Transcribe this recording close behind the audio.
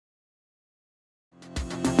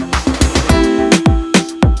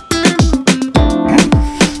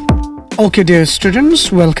Okay, dear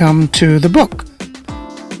students, welcome to the book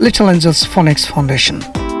Little Angels Phonics Foundation.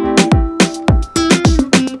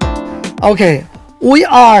 Okay, we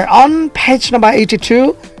are on page number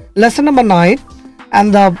 82, lesson number 9,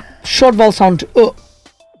 and the short vowel sound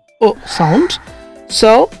sound.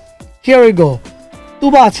 So here we go.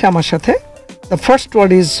 Tuba ache amar sathe. The first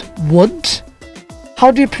word is wood.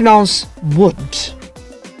 How do you pronounce wood?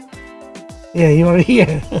 Yeah, you are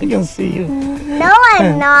here. I can see you. No,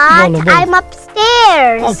 I'm not. Bolo. I'm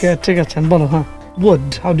upstairs. Okay, ঠিক আছে বলো হ্যাঁ. Wood.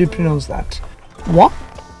 How do you pronounce that? What?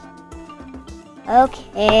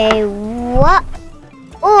 Okay. What?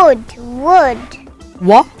 Wood.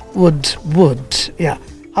 What? Wood. Yeah.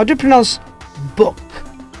 How do you pronounce book?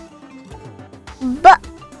 Book.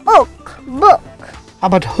 How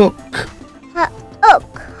about hook?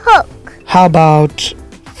 Hook. How about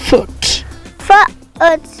foot?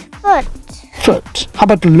 Foot. How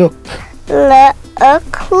about look?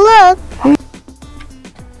 Look.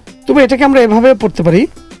 তবে এটাকে আমরা এভাবে পড়তে পারি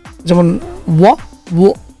যেমন wood.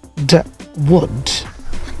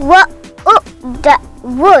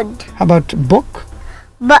 Wood. How about book?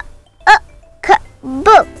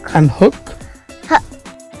 Book. And hook?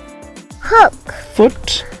 Hook. Foot?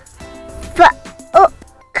 Foot.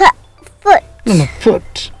 No,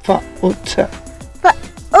 foot. Foot.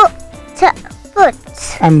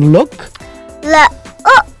 And look?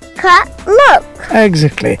 Look.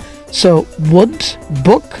 Exactly. So wood,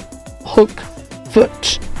 book, hook, foot,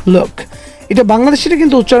 look. এটা বাংলাদেশিরা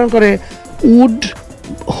কিন্তু উচ্চারণ করে wood,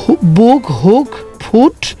 book, hook,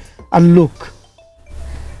 foot আর look.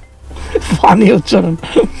 Funny উচ্চারণ.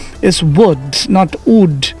 It's wood, not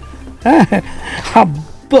wood. A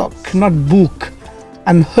book, not book.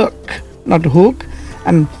 And hook, not hook.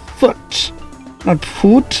 And foot, not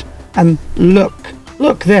foot. And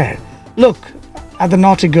look there. Look at the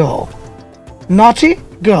naughty girl. Naughty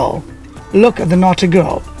girl. Look at the naughty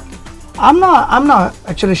girl. I'm not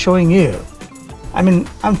actually showing you. I mean,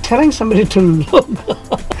 I'm telling somebody to look.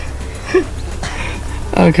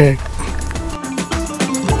 Okay.